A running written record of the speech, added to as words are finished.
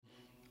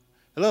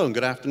Hello and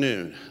good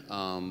afternoon.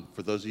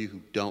 For those of you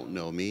who don't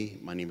know me,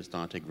 my name is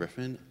Dante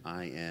Griffin.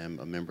 I am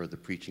a member of the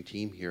preaching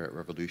team here at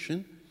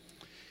Revolution.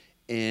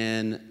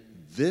 And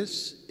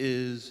this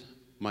is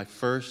my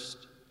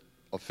first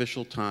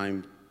official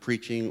time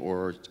preaching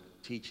or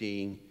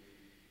teaching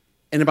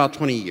in about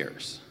 20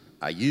 years.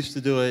 I used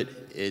to do it.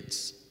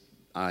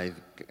 I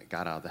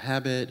got out of the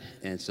habit,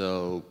 and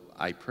so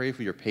I pray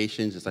for your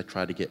patience as I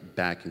try to get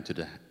back into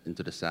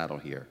the saddle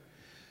here.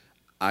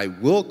 I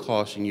will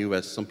caution you,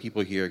 as some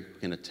people here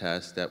can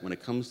attest, that when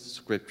it comes to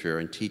Scripture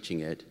and teaching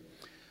it,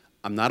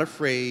 I'm not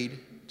afraid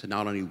to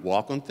not only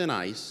walk on thin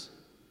ice,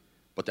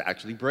 but to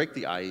actually break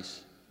the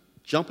ice,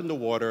 jump in the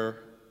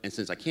water, and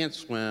since I can't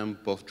swim,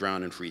 both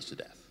drown and freeze to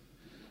death.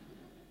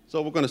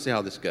 So we're going to see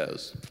how this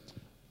goes.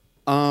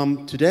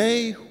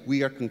 Today,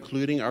 we are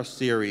concluding our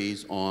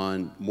series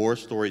on More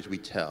Stories We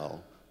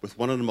Tell with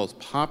one of the most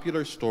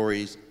popular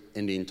stories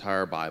in the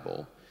entire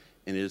Bible,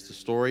 and it is the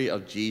story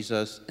of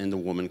Jesus and the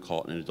woman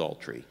caught in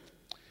adultery.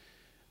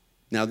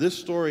 Now, this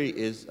story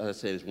is, as I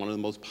said, is one of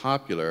the most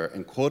popular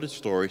and quoted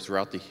stories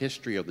throughout the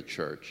history of the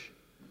church,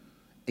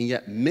 and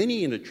yet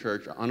many in the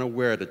church are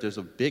unaware that there's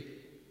a big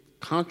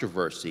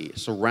controversy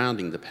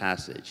surrounding the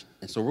passage.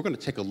 And so we're going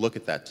to take a look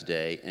at that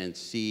today and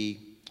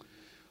see,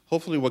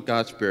 hopefully, what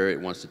God's Spirit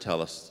wants to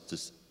tell us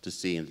to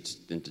see and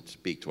to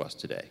speak to us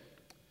today.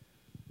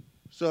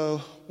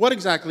 So what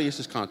exactly is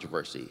this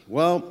controversy?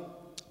 Well,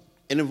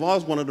 it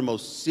involves one of the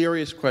most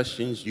serious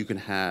questions you can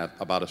have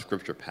about a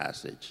scripture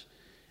passage.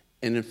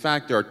 And in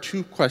fact, there are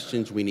two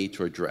questions we need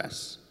to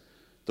address.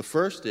 The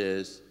first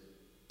is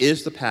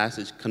the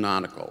passage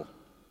canonical?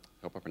 I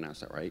hope I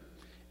pronounced that right.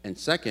 And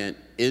second,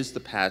 is the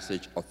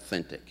passage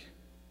authentic?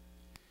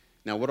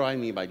 Now, what do I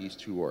mean by these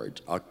two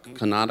words,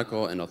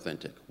 canonical and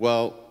authentic?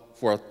 Well,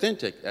 for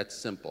authentic, that's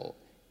simple.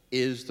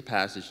 Is the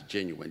passage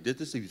genuine? Did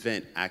this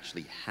event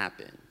actually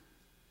happen?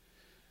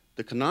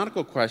 The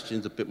canonical question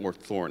is a bit more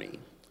thorny.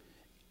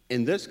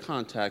 In this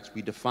context,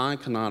 we define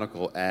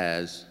canonical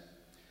as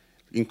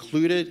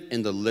included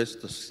in the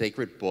list of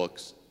sacred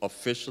books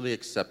officially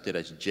accepted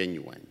as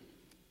genuine.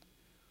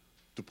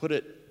 To put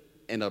it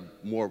in a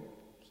more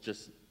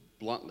just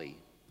bluntly,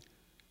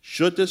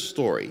 should this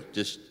story,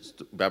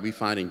 just that we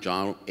find in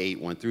John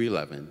 8, 1 through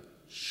 11,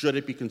 should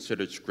it be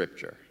considered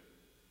scripture?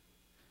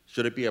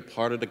 Should it be a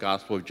part of the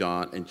Gospel of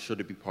John, and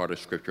should it be part of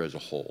Scripture as a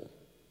whole?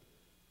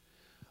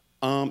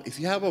 If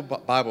you have a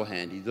Bible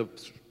handy,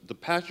 the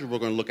passage we're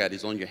going to look at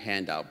is on your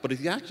handout. But if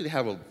you actually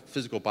have a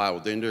physical Bible,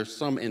 then there's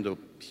some in the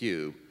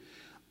pew.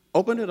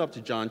 Open it up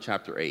to John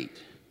chapter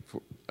 8.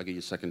 I'll give you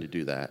a second to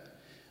do that.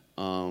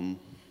 I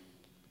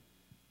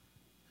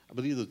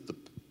believe the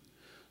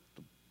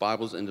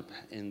Bibles in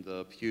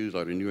the pews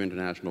are the New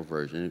International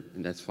Version,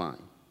 and that's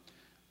fine.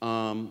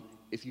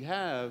 If you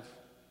have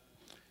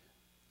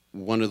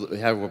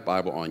have a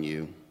Bible on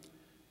you,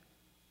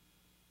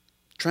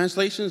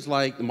 translations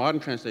like the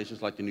modern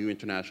translations, like the New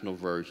International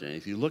Version,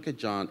 if you look at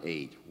John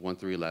 8, 1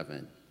 through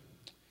 11,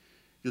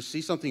 you'll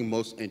see something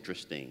most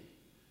interesting.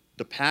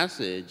 The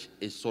passage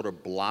is sort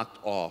of blocked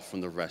off from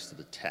the rest of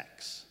the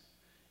text.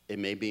 It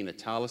may be in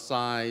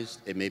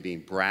italicized, it may be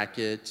in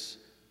brackets,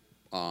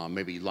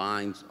 maybe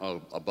lines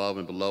above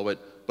and below it,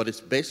 but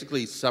it's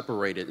basically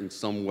separated in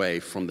some way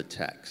from the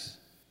text.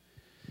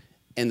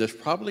 And there's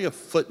probably a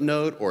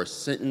footnote or a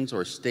sentence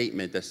or a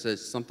statement that says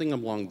something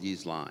along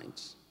these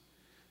lines.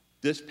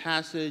 This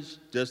passage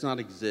does not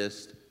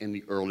exist in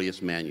the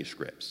earliest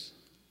manuscripts.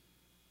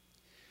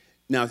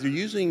 Now, if you're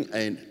using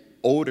an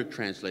older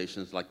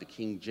translations like the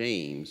King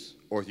James,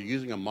 or if you're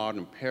using a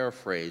modern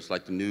paraphrase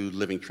like the New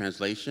Living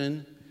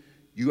Translation,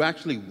 you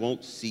actually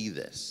won't see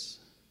this.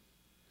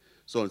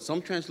 So in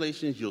some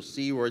translations, you'll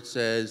see where it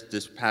says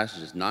this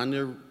passage is not in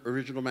the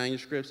original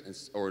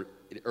manuscripts or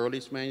the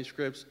earliest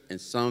manuscripts, and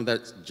some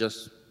that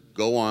just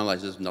go on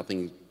like there's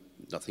nothing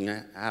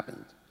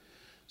happened.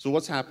 So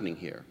what's happening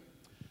here?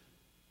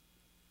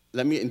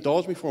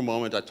 Indulge me for a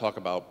moment. I talk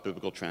about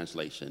biblical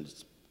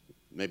translations.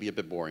 Maybe a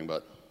bit boring,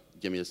 but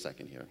give me a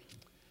second here.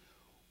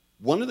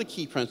 One of the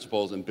key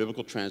principles in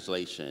biblical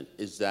translation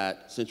is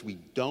that since we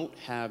don't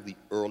have the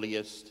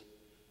earliest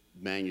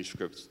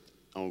manuscripts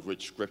on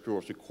which scripture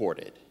was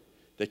recorded,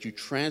 that you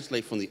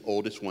translate from the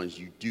oldest ones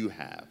you do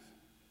have.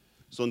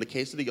 So in the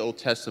case of the Old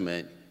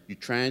Testament, you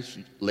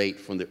translate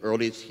from the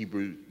earliest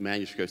Hebrew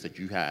manuscripts that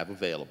you have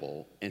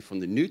available, and from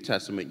the New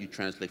Testament, you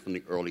translate from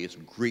the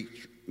earliest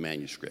Greek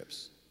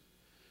manuscripts.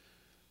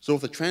 So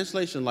with a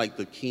translation like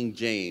the King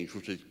James,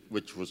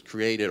 which was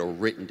created or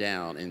written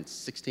down in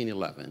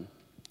 1611,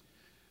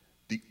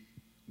 the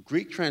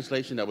Greek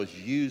translation that was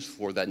used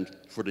for the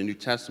New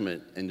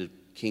Testament in the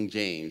King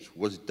James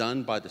was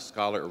done by the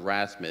scholar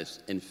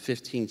Erasmus in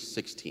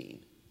 1516.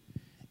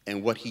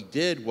 And what he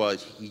did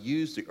was he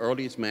used the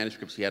earliest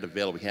manuscripts he had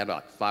available. He had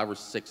like 5 or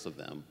 6 of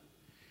them.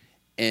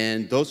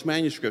 And those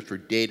manuscripts were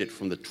dated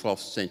from the 12th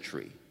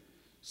century.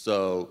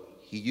 So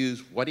he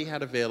used what he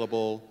had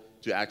available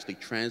to actually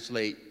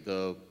translate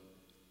the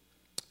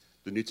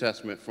New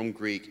Testament from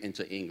Greek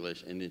into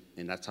English, and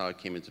that's how it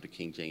came into the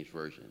King James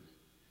Version.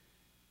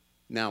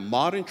 Now,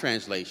 modern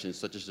translations,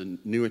 such as the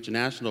New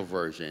International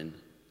Version,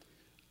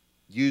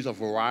 use a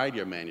variety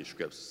of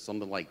manuscripts,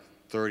 something like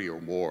 30 or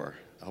more.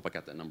 I hope I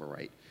got that number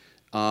right.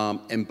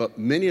 But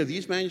many of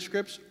these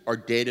manuscripts are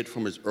dated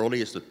from as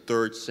early as the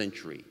 3rd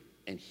century.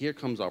 And here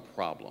comes our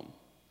problem.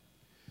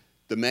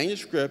 The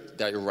manuscript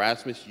that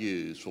Erasmus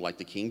used for like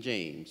the King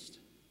James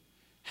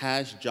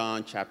has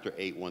John chapter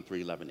 8, 1 through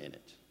 11 in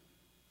it.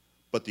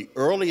 But the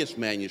earliest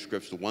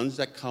manuscripts, the ones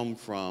that come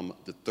from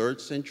the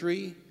 3rd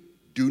century,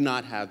 do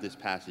not have this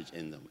passage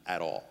in them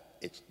at all.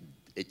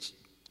 It's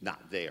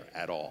not there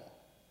at all.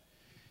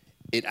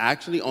 It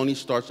actually only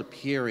starts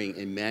appearing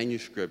in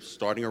manuscripts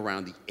starting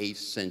around the 8th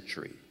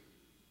century.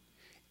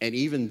 And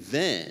even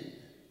then,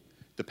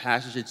 the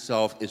passage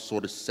itself is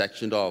sort of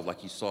sectioned off,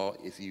 like you saw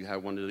if you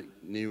have one of the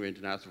New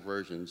International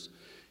Versions.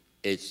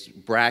 It's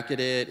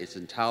bracketed, it's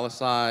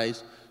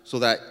italicized, so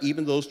that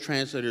even those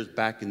translators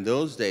back in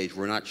those days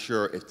were not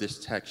sure if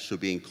this text should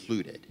be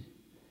included.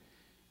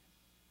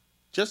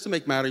 Just to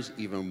make matters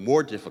even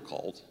more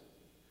difficult,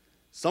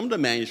 some of the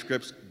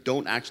manuscripts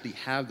don't actually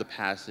have the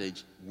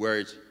passage where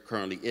it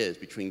currently is,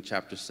 between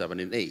chapter 7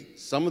 and 8.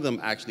 Some of them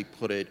actually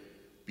put it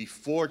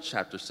before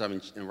chapter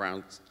 7,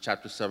 around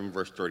chapter 7,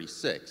 verse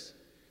 36.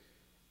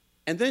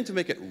 And then to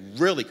make it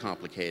really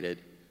complicated,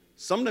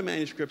 some of the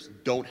manuscripts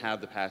don't have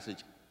the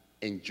passage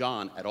in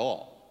John at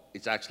all.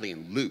 It's actually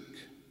in Luke,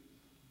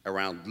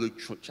 around Luke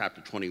chapter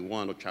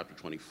 21 or chapter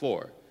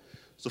 24.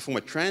 So from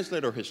a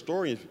translator or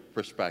historian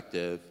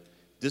perspective,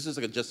 this is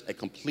just a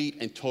complete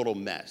and total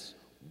mess.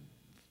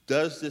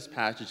 Does this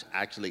passage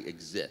actually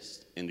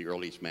exist in the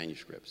earliest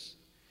manuscripts?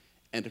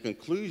 And the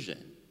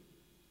conclusion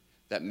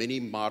that many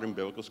modern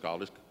biblical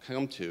scholars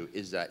come to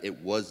is that it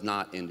was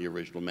not in the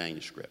original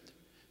manuscript,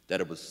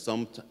 that it was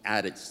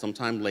added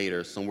sometime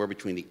later, somewhere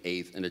between the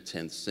 8th and the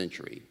 10th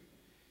century.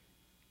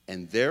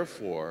 And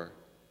therefore,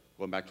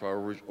 going back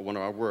to one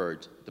of our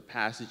words, the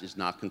passage is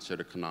not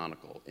considered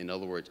canonical. In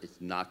other words,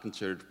 it's not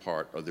considered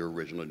part of the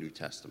original New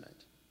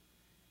Testament.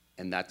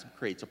 And that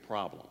creates a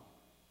problem.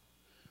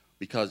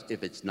 Because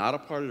if it's not a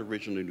part of the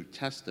original New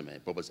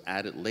Testament, but was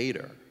added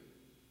later,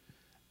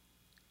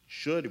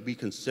 should we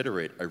consider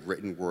it a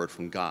written word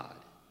from God?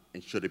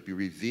 And should it be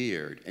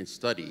revered and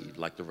studied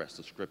like the rest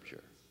of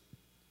Scripture?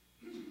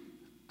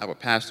 I have a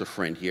pastor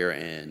friend here,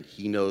 and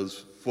he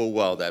knows full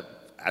well that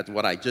after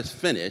what I just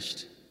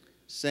finished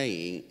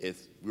saying,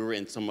 if we were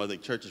in some other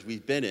churches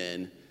we've been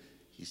in,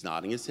 he's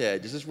nodding his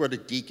head. This is where the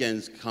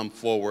deacons come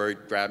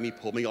forward, grab me,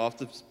 pull me off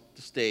the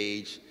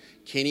stage.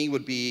 Kenny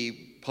would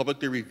be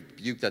publicly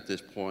rebuked at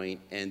this point,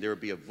 and there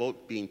would be a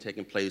vote being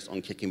taken place on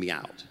kicking me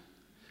out.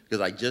 Because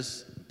I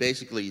just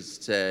basically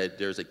said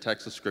there's a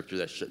text of Scripture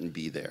that shouldn't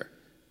be there.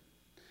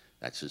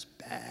 That's just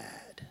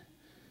bad.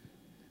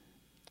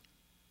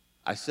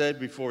 I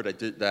said before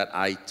that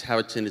I have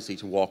a tendency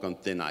to walk on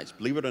thin ice.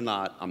 Believe it or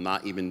not, I'm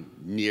not even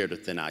near the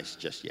thin ice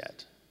just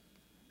yet.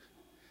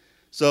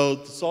 So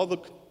to solve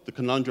the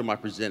conundrum I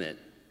presented,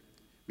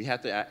 we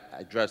have to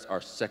address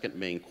our second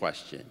main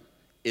question.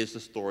 Is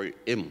the story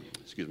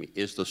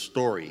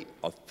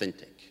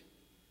authentic?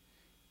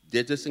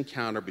 Did this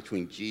encounter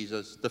between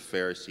Jesus, the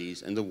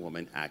Pharisees, and the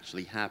woman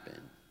actually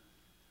happen?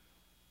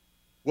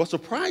 Well,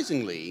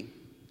 surprisingly,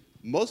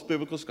 most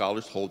biblical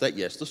scholars hold that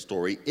yes, the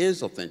story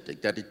is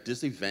authentic, that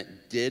this event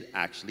did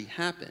actually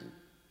happen.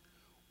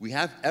 We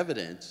have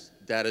evidence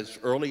that as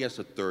early as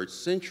the 3rd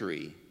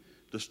century,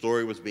 the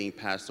story was being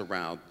passed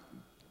around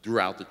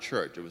throughout the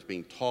church. It was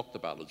being talked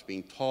about, it was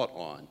being taught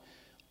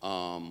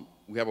on.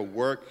 We have a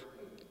work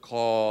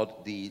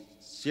called the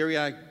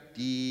Syriac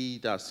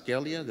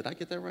Didascalia. Did I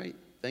get that right?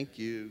 Thank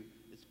you.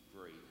 It's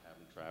great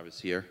having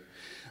Travis here.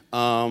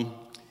 And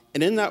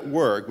in that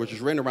work, which was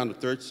written around the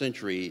 3rd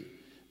century,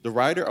 the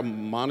writer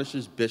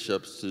admonishes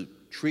bishops to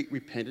treat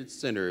repentant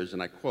sinners,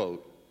 and I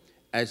quote,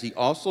 as he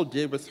also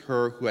did with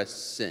her who has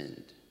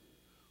sinned,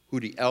 who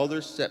the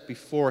elders set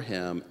before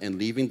him, and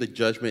leaving the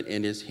judgment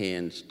in his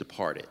hands,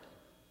 departed.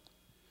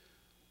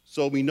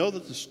 So we know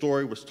that the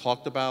story was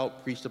talked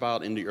about, preached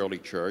about in the early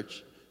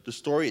church. The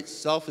story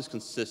itself is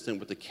consistent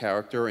with the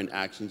character and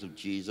actions of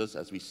Jesus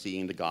as we see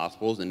in the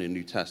Gospels and the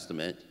New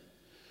Testament.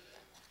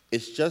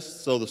 It's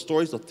just, so the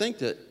story's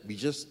authentic,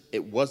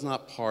 it was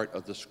not part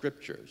of the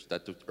Scriptures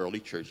that the early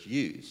church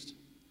used.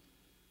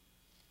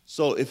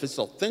 So if it's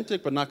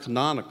authentic but not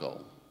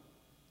canonical,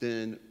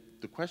 then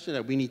the question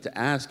that we need to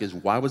ask is,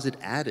 why was it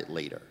added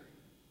later?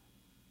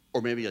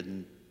 Or maybe a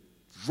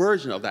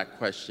version of that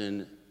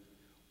question,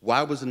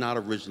 why was it not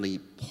originally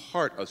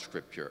part of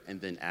Scripture and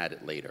then added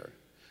later?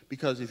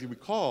 Because if you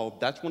recall,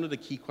 that's one of the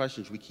key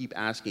questions we keep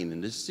asking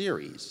in this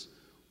series.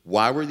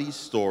 Why were these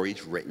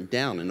stories written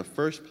down in the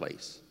first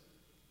place?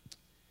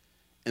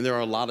 And there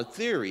are a lot of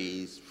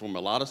theories from a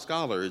lot of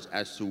scholars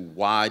as to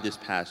why this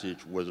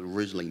passage was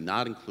originally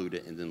not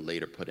included and then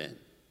later put in.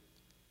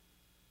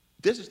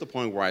 This is the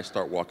point where I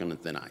start walking on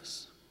thin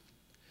ice.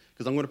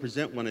 Because I'm going to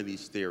present one of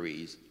these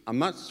theories. I'm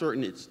not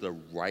certain it's the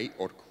right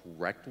or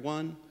correct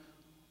one,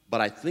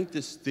 but I think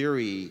this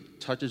theory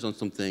touches on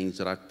some things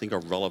that I think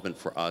are relevant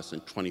for us in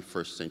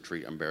 21st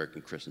century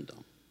American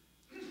Christendom.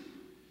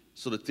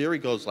 So the theory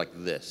goes like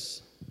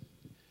this.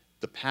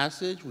 The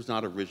passage was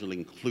not originally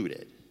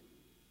included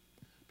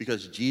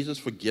because Jesus'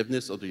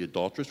 forgiveness of the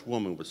adulterous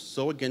woman was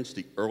so against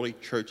the early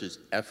church's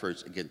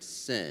efforts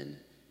against sin,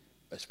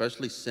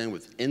 especially sin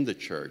within the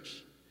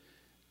church,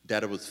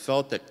 that it was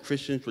felt that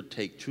Christians would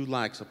take too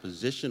lax a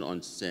position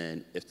on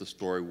sin if the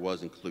story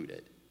was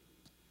included.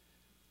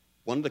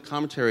 One of the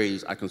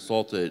commentaries I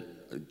consulted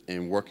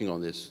in working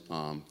on this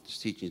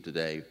teaching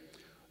today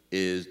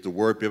is the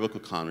Word Biblical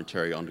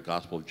Commentary on the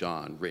Gospel of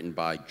John, written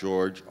by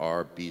George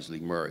R. Beasley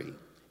Murray.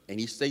 And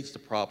he states the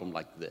problem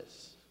like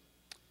this.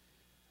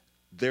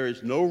 There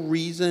is no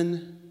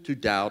reason to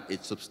doubt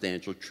its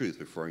substantial truth,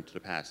 referring to the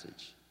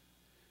passage.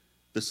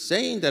 The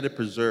saying that it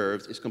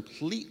preserves is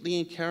completely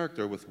in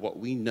character with what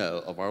we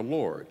know of our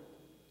Lord,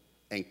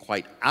 and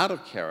quite out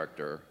of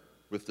character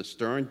with the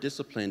stern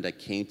discipline that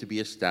came to be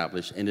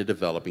established in the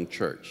developing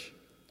church.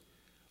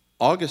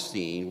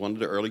 Augustine, one of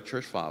the early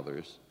church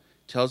fathers,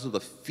 tells of the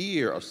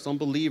fear of some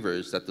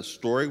believers that the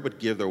story would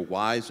give their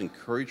wives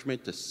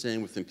encouragement to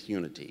sin with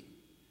impunity.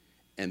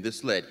 And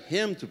this led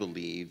him to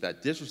believe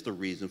that this was the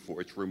reason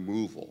for its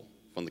removal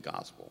from the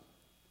gospel.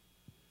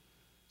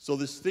 So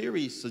this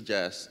theory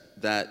suggests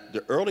that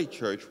the early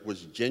church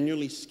was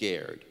genuinely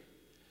scared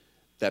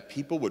that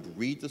people would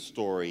read the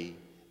story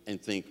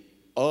and think,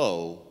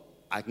 oh,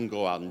 I can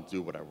go out and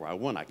do whatever I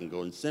want. I can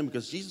go and sin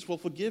because Jesus will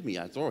forgive me.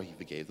 After all, he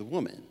forgave the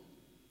woman.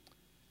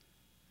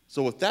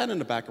 So with that in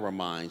the back of our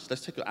minds,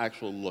 let's take an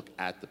actual look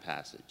at the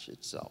passage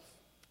itself.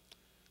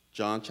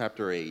 John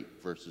chapter 8,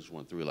 verses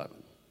 1 through 11.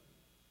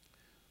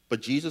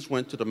 But Jesus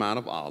went to the Mount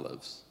of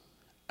Olives.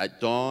 At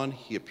dawn,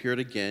 he appeared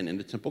again in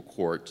the temple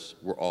courts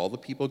where all the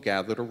people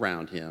gathered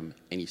around him,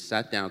 and he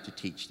sat down to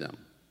teach them.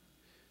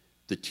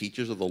 The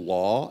teachers of the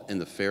law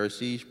and the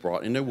Pharisees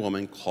brought in a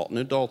woman caught in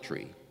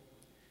adultery.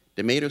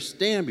 They made her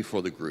stand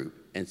before the group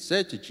and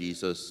said to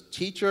Jesus,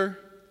 "Teacher,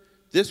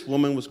 this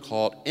woman was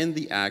caught in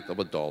the act of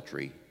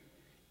adultery.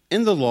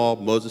 In the law,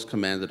 Moses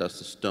commanded us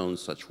to stone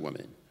such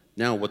women.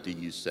 Now what do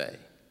you say?"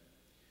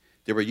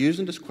 They were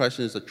using this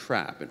question as a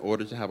trap in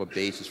order to have a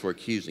basis for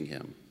accusing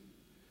him.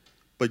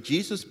 But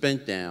Jesus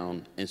bent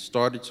down and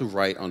started to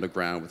write on the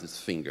ground with his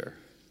finger.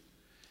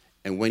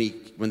 And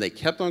when they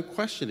kept on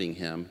questioning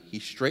him, he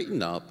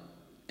straightened up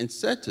and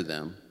said to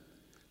them,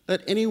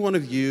 "Let any one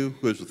of you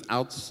who is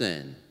without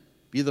sin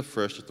be the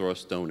first to throw a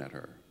stone at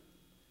her."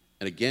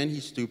 And again he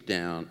stooped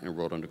down and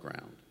wrote on the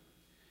ground.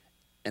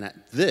 And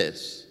at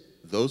this,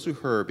 those who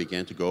heard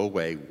began to go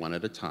away one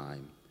at a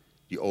time,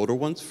 the older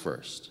ones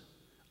first,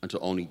 until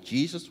only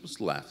Jesus was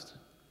left,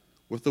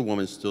 with the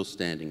woman still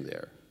standing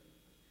there.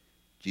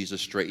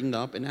 Jesus straightened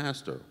up and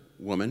asked her,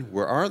 "Woman,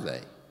 where are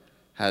they?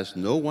 Has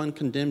no one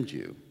condemned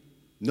you?"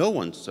 "No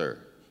one, sir,"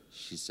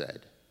 she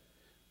said.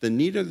 "Then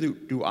neither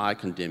do I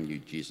condemn you,"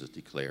 Jesus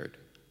declared.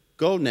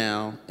 "Go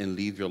now and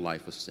leave your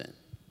life of sin."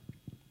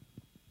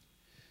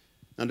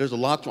 Now there's a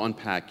lot to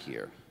unpack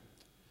here.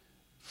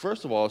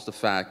 First of all, it's the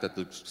fact that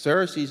the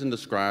Pharisees and the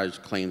scribes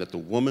claim that the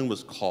woman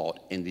was caught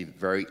in the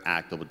very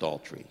act of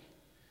adultery.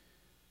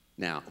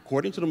 Now,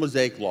 according to the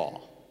Mosaic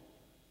law,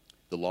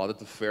 the law that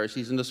the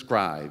Pharisees and the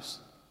scribes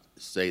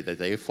say that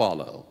they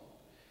follow,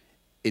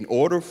 in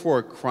order for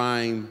a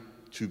crime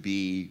to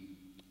be,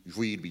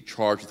 for you to be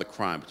charged with a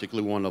crime,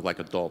 particularly one of like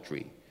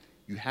adultery,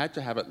 you had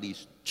to have at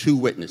least two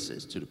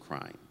witnesses to the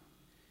crime.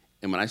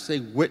 And when I say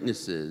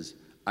witnesses,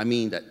 I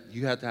mean that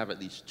you had to have at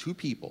least two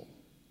people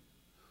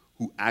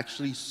who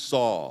actually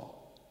saw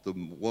the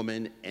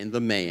woman and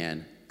the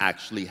man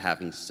actually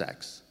having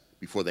sex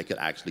before they could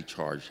actually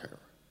charge her.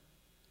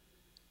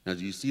 Now,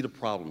 do you see the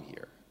problem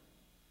here?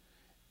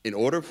 In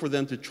order for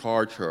them to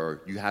charge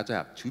her, you had to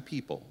have two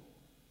people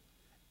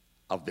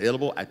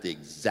available at the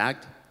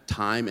exact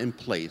time and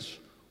place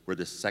where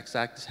the sex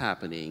act is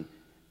happening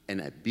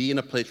and be in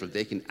a place where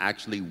they can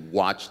actually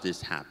watch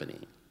this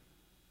happening.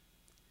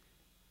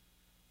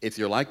 If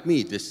you're like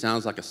me, this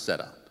sounds like a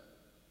setup.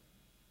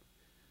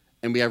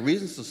 And we have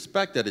reason to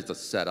suspect that it's a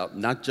setup,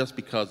 not just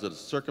because of the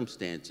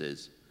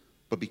circumstances,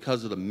 but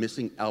because of the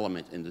missing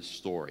element in this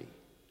story.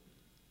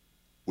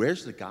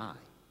 Where's the guy?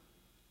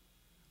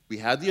 We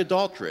have the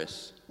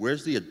adulteress.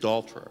 Where's the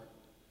adulterer?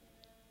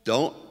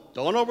 Don't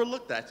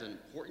overlook that. It's an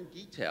important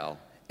detail.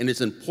 And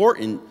it's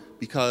important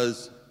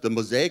because the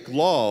Mosaic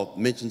law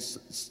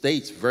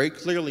states very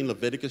clearly in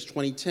Leviticus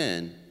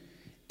 20:10,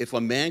 if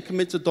a man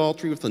commits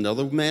adultery with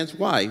another man's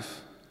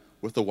wife,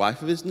 with the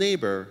wife of his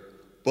neighbor,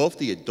 both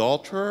the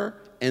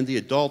adulterer and the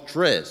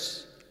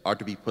adulteress are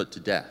to be put to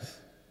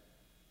death.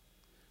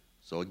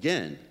 So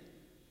again,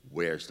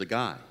 where's the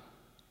guy?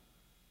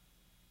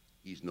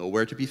 He's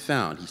nowhere to be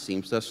found. He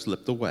seems to have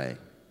slipped away.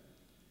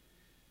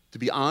 To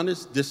be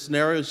honest, this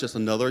scenario is just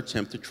another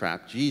attempt to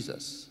trap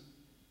Jesus.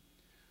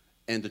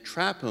 And to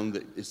trap him,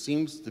 it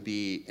seems to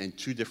be in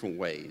two different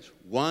ways.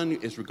 One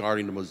is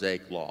regarding the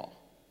Mosaic law.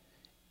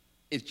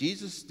 If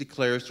Jesus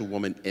declares the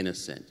woman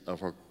innocent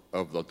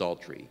of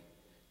adultery,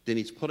 then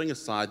he's putting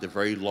aside the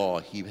very law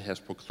he has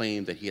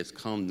proclaimed that he has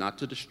come not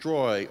to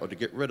destroy or to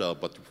get rid of,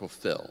 but to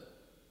fulfill.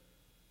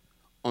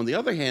 On the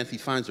other hand, if he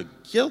finds her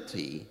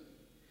guilty,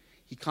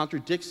 he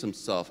contradicts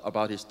himself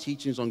about his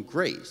teachings on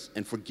grace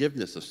and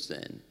forgiveness of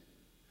sin.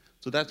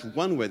 So that's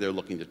one way they're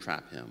looking to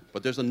trap him.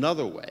 But there's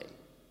another way,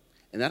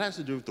 and that has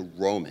to do with the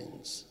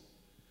Romans.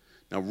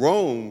 Now,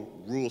 Rome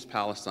rules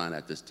Palestine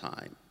at this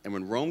time, and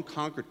when Rome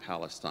conquered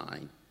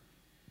Palestine,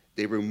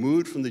 they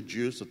removed from the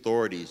Jewish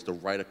authorities the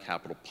right of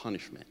capital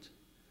punishment.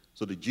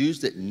 So the Jews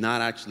did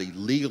not actually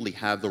legally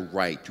have the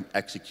right to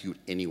execute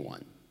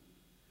anyone.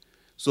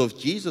 So if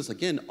Jesus,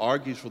 again,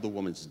 argues for the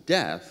woman's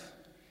death,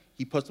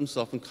 he puts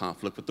himself in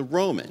conflict with the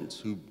Romans,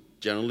 who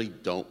generally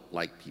don't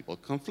like people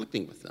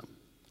conflicting with them.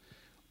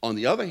 On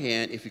the other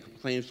hand, if he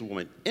proclaims the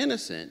woman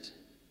innocent,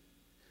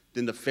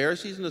 then the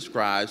Pharisees and the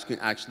scribes can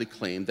actually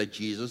claim that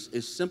Jesus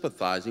is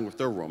sympathizing with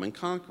their Roman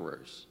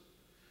conquerors.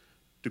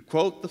 To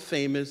quote the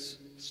famous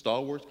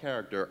Star Wars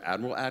character,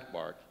 Admiral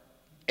Ackbar,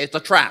 it's a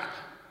trap.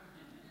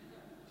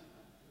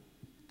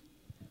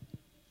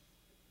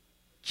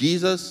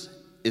 Jesus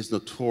is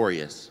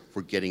notorious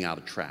for getting out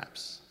of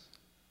traps,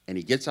 and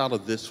he gets out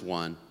of this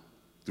one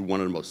through one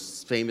of the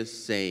most famous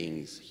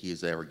sayings he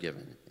has ever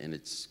given, and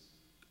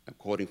I'm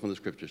quoting from the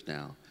scriptures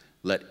now,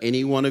 "Let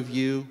any one of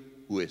you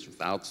who is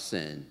without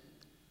sin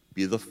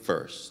be the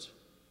first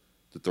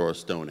to throw a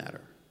stone at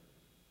her."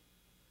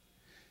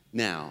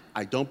 Now,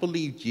 I don't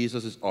believe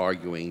Jesus is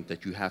arguing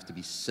that you have to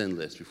be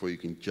sinless before you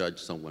can judge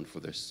someone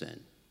for their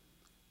sin.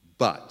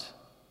 But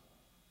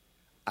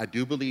I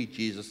do believe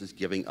Jesus is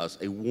giving us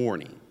a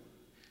warning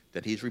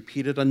that he's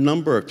repeated a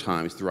number of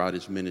times throughout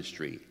his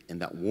ministry,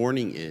 and that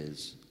warning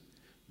is,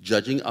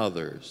 judging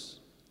others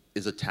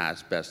is a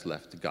task best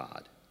left to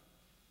God.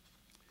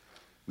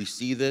 We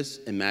see this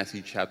in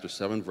Matthew chapter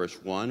 7,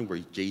 verse 1, where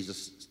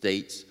Jesus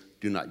states,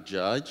 "Do not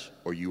judge,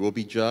 or you will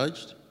be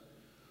judged."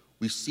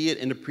 We see it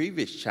in the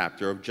previous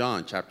chapter of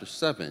John, chapter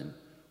 7,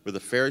 where the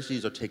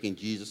Pharisees are taking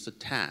Jesus to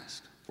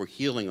task for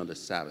healing on the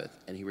Sabbath,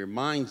 and he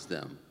reminds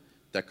them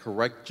that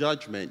correct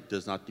judgment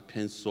does not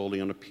depend solely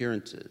on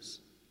appearances.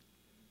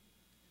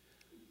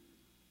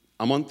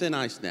 I'm on thin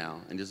ice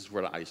now, and this is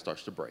where the ice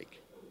starts to break.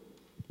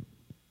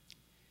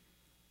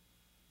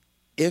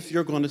 If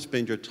you're going to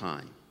spend your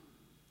time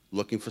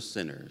looking for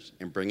sinners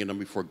and bringing them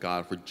before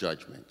God for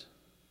judgment,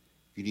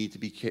 you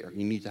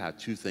need to have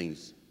two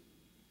things.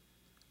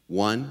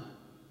 One,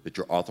 that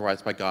you're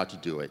authorized by God to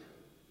do it,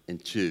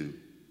 and two,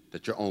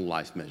 that your own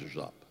life measures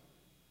up.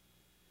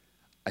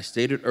 I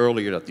stated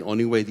earlier that the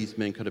only way these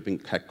men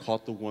had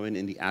caught the woman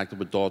in the act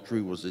of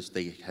adultery was if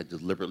they had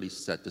deliberately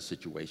set the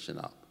situation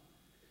up.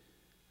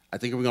 I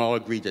think we can all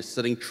agree that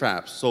setting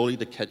traps solely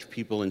to catch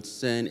people in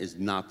sin is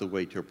not the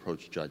way to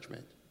approach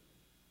judgment.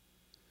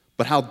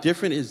 But how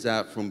different is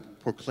that from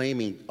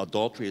proclaiming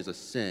adultery as a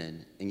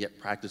sin and yet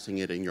practicing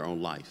it in your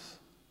own life?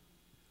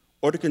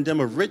 Or to condemn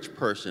a rich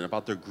person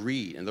about their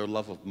greed and their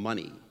love of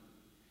money,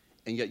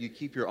 and yet you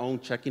keep your own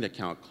checking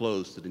account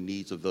closed to the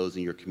needs of those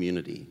in your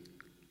community?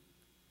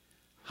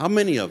 How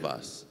many of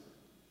us,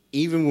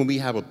 even when we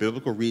have a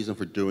biblical reason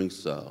for doing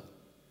so,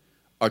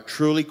 are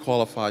truly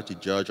qualified to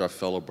judge our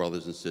fellow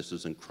brothers and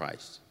sisters in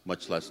Christ,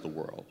 much less the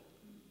world?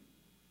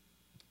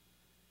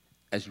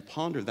 As you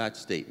ponder that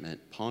statement,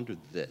 ponder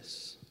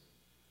this.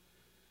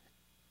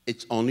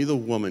 It's only the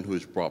woman who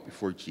is brought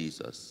before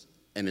Jesus,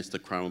 and it's the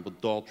crime of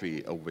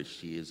adultery of which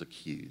she is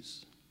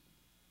accused.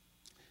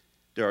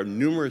 There are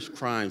numerous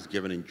crimes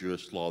given in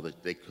Jewish law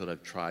that they could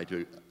have tried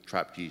to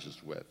trap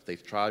Jesus with.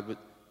 They've tried with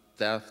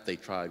theft, they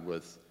tried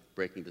with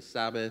breaking the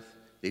Sabbath,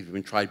 they've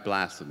even tried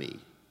blasphemy.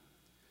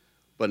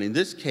 But in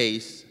this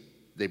case,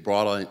 they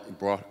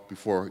brought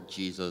before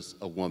Jesus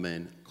a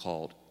woman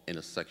called in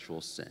a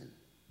sexual sin.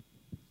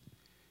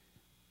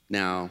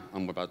 Now,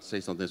 I'm about to say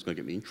something that's going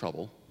to get me in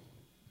trouble.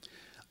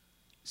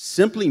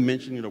 Simply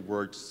mentioning the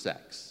word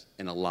sex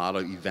in a lot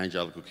of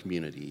evangelical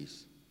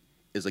communities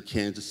is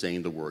akin to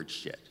saying the word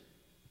shit,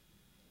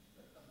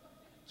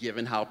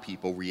 given how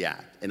people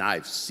react. And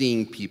I've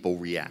seen people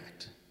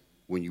react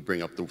when you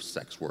bring up the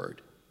sex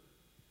word.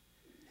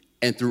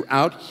 And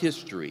throughout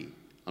history,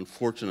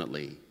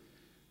 unfortunately,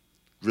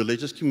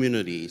 religious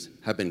communities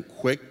have been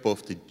quick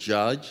both to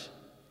judge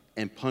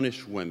and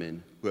punish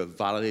women who have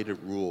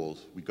violated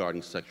rules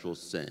regarding sexual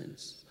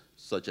sins,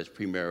 such as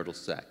premarital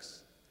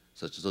sex,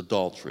 such as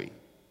adultery,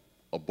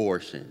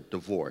 abortion,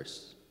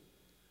 divorce.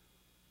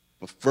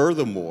 But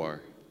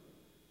furthermore,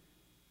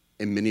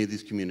 in many of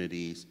these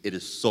communities, it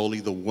is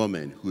solely the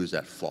woman who is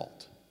at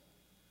fault.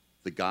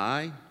 The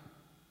guy,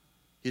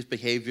 his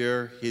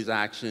behavior, his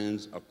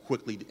actions are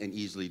quickly and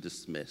easily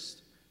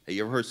dismissed. Have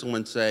you ever heard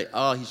someone say,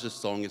 "Oh, he's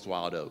just sowing his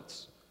wild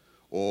oats,"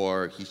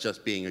 or "he's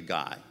just being a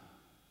guy"?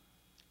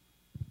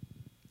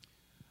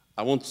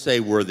 I won't say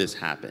where this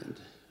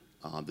happened.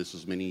 This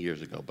was many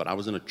years ago, but I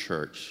was in a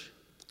church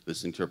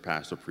listening to a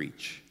pastor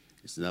preach.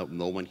 There's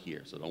no one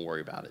here, so don't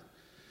worry about it.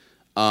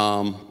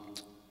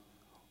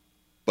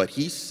 But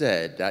he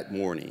said that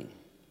morning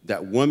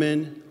that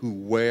women who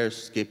wear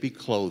skimpy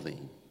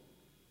clothing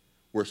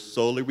were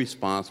solely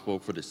responsible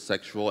for the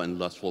sexual and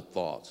lustful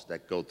thoughts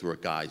that go through a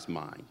guy's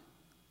mind.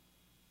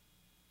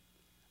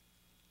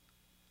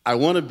 I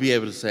want to be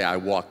able to say I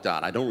walked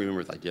out. I don't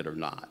remember if I did or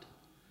not.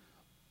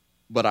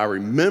 But I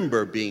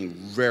remember being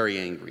very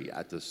angry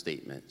at this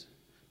statement,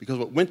 because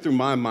what went through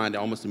my mind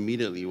almost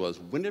immediately was,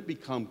 when did it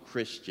become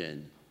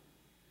Christian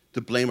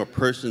to blame a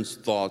person's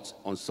thoughts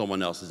on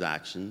someone else's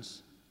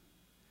actions?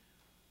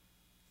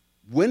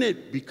 When it,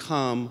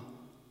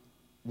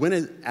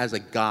 as a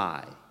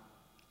guy,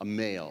 a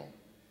male,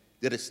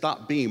 did it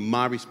stop being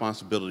my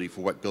responsibility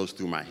for what goes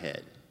through my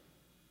head?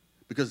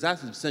 Because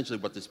that's essentially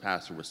what this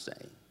pastor was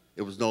saying.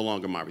 It was no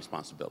longer my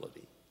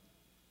responsibility.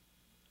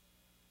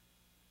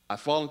 I've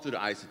fallen through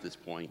the ice at this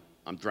point.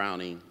 I'm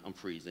drowning, I'm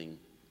freezing,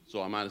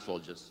 so I might as well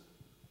just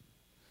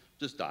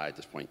die at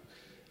this point.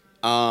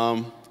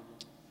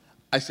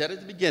 I said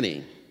at the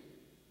beginning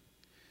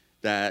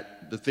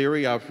that the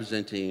theory I was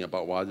presenting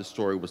about why the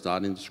story was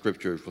not in the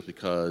scriptures was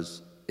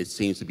because it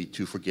seems to be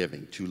too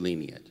forgiving, too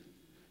lenient.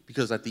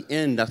 Because at the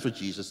end, that's what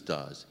Jesus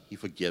does. He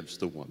forgives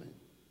the woman.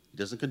 He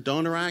doesn't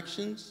condone her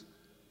actions,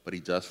 but he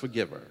does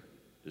forgive her.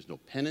 There's no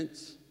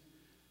penance.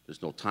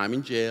 There's no time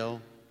in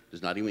jail.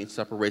 There's not even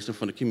separation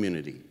from the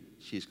community.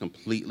 She's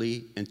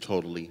completely and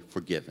totally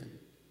forgiven.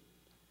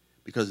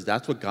 Because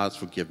that's what God's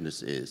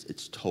forgiveness is.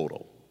 It's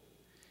total.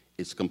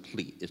 It's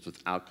complete. It's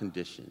without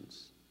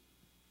conditions.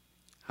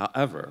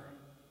 However,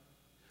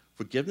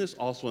 forgiveness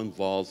also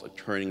involves a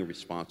turning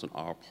response on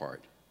our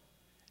part.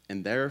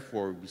 And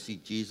therefore, we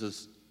see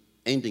Jesus'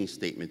 ending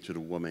statement to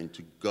the woman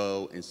to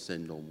go and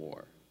sin no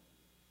more,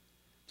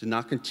 to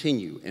not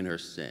continue in her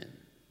sin.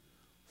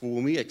 For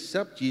when we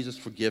accept Jesus'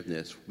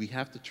 forgiveness, we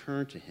have to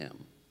turn to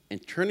him.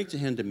 And turning to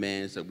him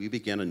demands that we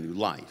begin a new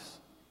life,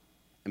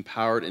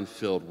 empowered and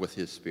filled with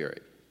his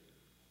Spirit.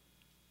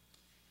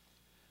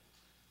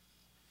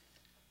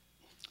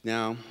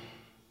 Now,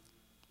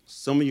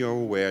 some of you are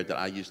aware that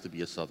I used to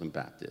be a Southern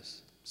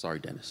Baptist. Sorry,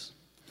 Dennis.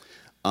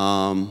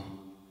 I've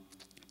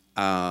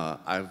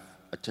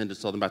attended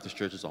Southern Baptist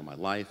churches all my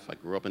life. I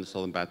grew up in the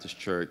Southern Baptist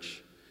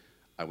church.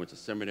 I went to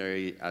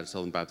seminary at a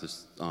Southern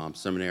Baptist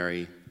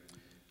seminary,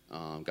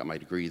 got my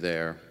degree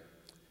there.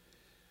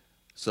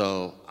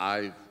 So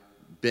I've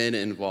been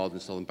involved in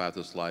Southern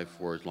Baptist life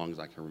for as long as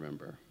I can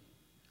remember.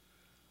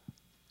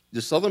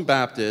 The Southern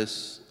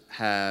Baptists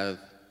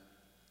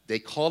they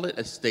call it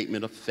a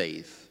statement of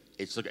faith.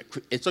 It's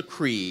a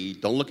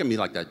creed. Don't look at me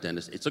like that,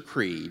 Dennis. It's a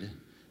creed.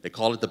 They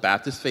call it the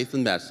Baptist Faith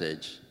and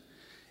Message.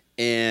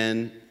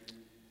 And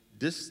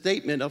this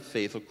statement of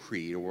faith, or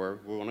creed, or whatever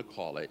we want to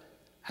call it,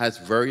 has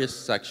various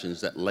sections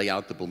that lay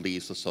out the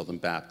beliefs of Southern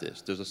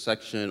Baptists. There's a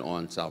section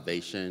on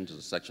salvation. There's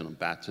a section on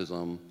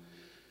baptism.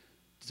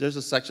 There's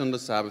a section on the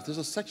Sabbath. There's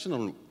a section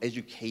on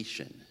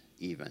education,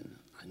 even.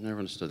 I never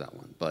understood that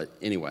one. But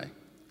anyway,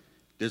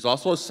 there's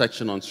also a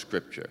section on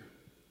Scripture.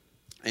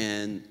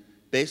 And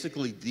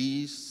basically,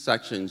 these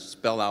sections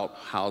spell out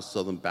how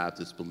Southern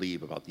Baptists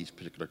believe about these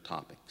particular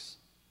topics.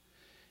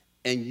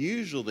 And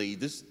usually,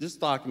 this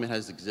document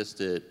has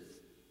existed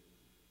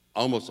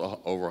almost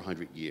over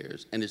 100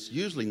 years, and it's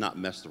usually not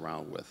messed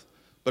around with.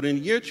 But in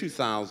the year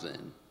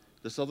 2000,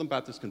 the Southern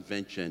Baptist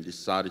Convention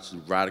decided to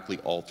radically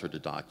alter the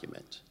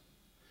document.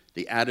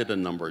 They added a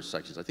number of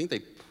sections. I think they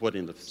put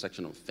in the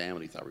section on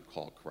family, if I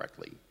recall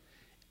correctly.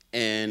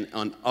 And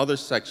on other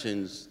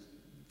sections,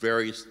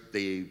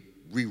 they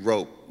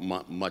rewrote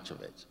much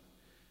of it.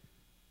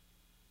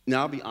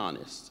 Now, I'll be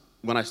honest.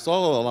 When I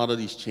saw a lot of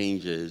these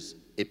changes,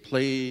 it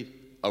played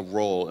a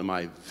role in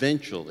my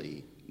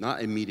eventually,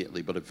 not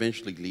immediately, but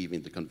eventually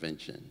leaving the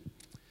convention.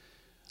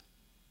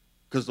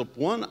 Because the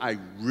one I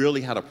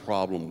really had a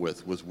problem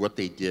with was what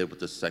they did with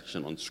the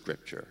section on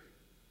Scripture.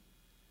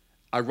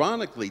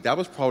 Ironically, that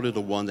was probably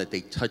the one that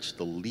they touched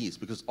the least,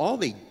 because all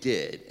they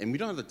did, and we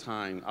don't have the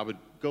time, I would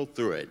go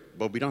through it,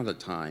 but we don't have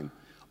the time.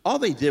 All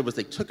they did was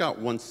they took out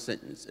one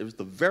sentence. It was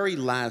the very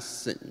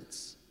last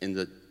sentence in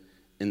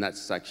that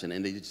section,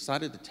 and they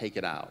decided to take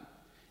it out.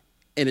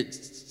 And it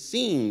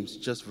seems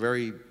just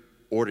very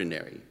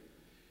ordinary.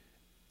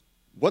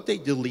 What they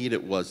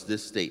deleted was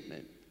this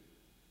statement,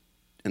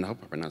 and I hope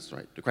I pronounced it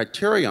right. The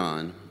criteria,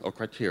 I'm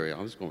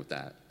just going with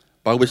that,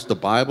 by which the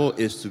Bible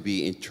is to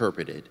be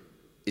interpreted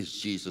is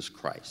Jesus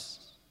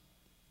Christ.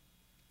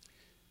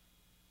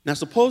 Now,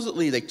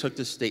 supposedly they took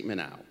this statement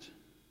out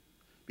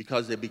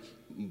because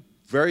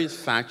various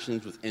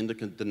factions within the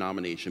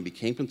denomination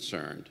became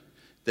concerned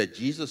that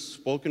Jesus'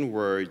 spoken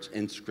words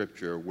in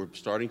Scripture were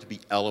starting to be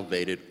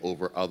elevated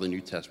over other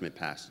New Testament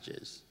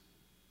passages.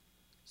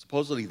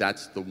 Supposedly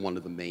that's one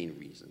of the main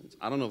reasons.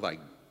 I don't know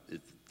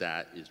if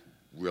that is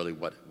really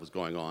what was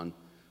going on.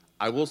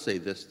 I will say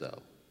this,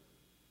 though.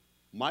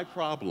 My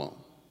problem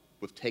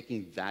with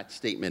taking that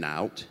statement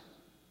out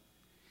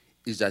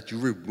is that you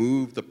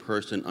remove the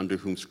person under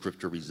whom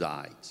Scripture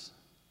resides.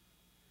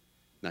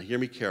 Now, hear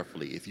me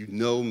carefully. If you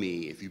know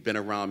me, if you've been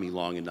around me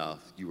long enough,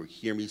 you will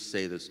hear me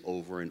say this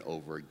over and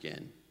over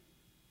again.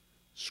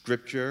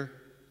 Scripture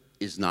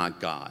is not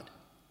God.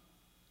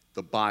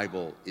 The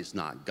Bible is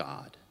not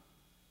God.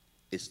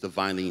 It's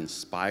divinely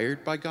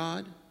inspired by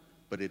God,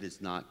 but it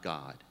is not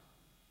God.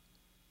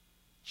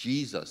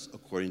 Jesus,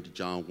 according to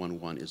John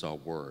 1:1, is our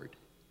word.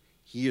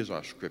 He is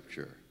our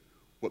Scripture.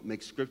 What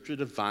makes Scripture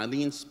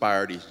divinely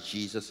inspired is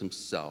Jesus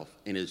himself,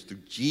 and it is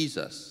through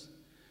Jesus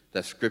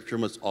that Scripture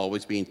must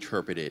always be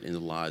interpreted in the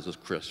lives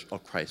of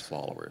Christ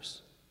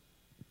followers.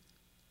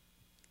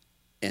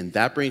 And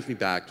that brings me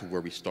back to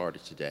where we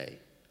started today,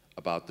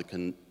 about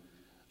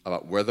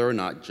whether or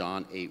not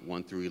John 8,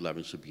 1 through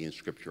 11 should be in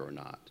Scripture or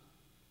not.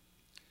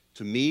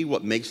 To me,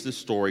 what makes this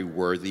story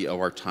worthy of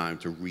our time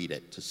to read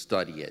it, to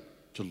study it,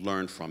 to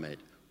learn from it,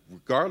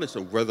 regardless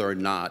of whether or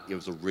not it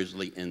was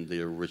originally in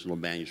the original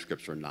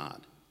manuscripts or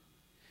not,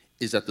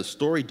 is that the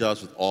story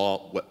does what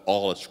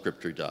all of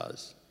Scripture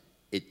does.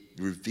 It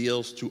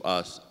reveals to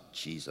us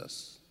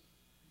Jesus.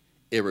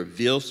 It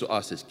reveals to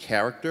us his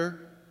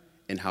character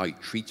and how he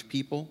treats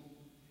people.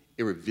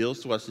 It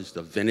reveals to us his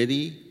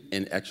divinity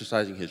in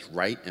exercising his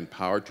right and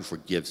power to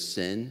forgive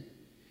sin.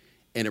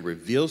 And it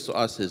reveals to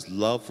us his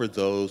love for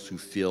those who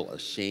feel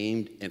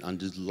ashamed and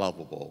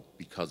unlovable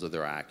because of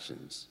their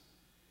actions.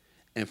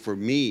 And for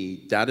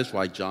me, that is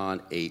why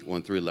John 8,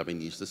 1 through 11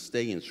 needs to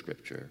stay in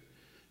Scripture,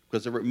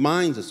 because it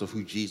reminds us of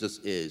who Jesus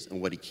is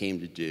and what he came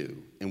to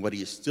do and what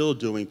he is still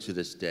doing to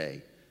this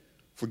day,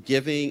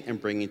 forgiving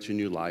and bringing to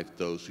new life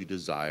those who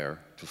desire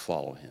to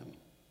follow him.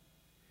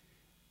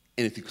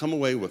 And if you come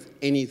away with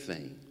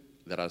anything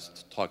that I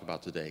talk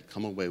about today,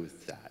 come away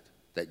with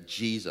that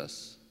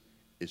Jesus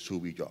is who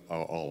we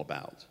are all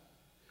about.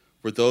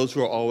 For those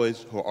who are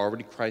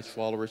already Christ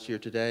followers here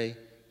today,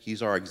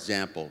 he's our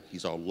example,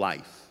 he's our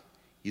life,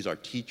 he's our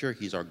teacher,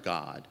 he's our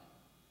God.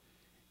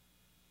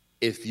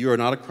 If you're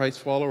not a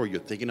Christ follower, or you're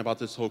thinking about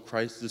this whole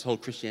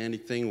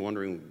Christianity thing,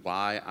 wondering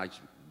why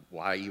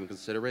I even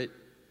consider it,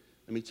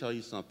 let me tell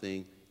you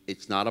something.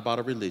 It's not about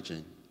a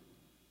religion.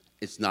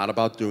 It's not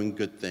about doing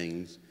good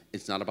things.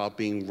 It's not about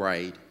being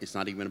right. It's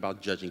not even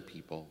about judging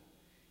people.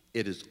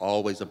 It is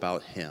always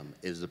about him.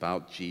 It is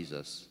about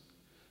Jesus,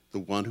 the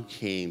one who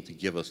came to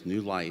give us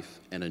new life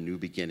and a new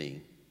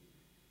beginning.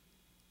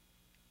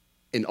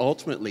 And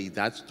ultimately,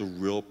 that's the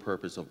real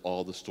purpose of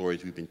all the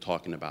stories we've been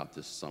talking about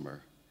this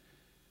summer,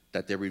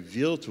 that they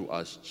reveal to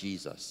us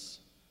Jesus,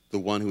 the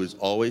one who is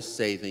always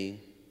saving,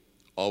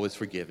 always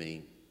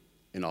forgiving,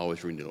 and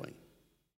always renewing.